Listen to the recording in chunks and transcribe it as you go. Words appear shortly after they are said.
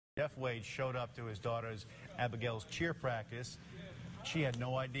Jeff Wade showed up to his daughter's Abigail's cheer practice. She had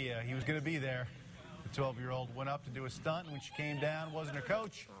no idea he was going to be there. The 12-year-old went up to do a stunt, and when she came down, it wasn't her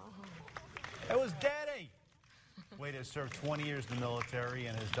coach. It was Daddy. Wade has served 20 years in the military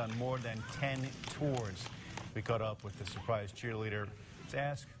and has done more than 10 tours. We caught up with the surprise cheerleader to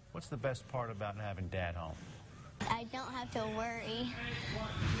ask, what's the best part about having Dad home? I don't have to worry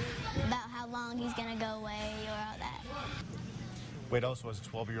about how long he's going to go away or all that. Wade also has a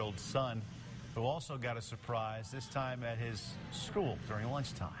 12-year-old son who also got a surprise, this time at his school during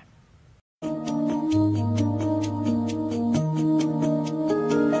lunchtime.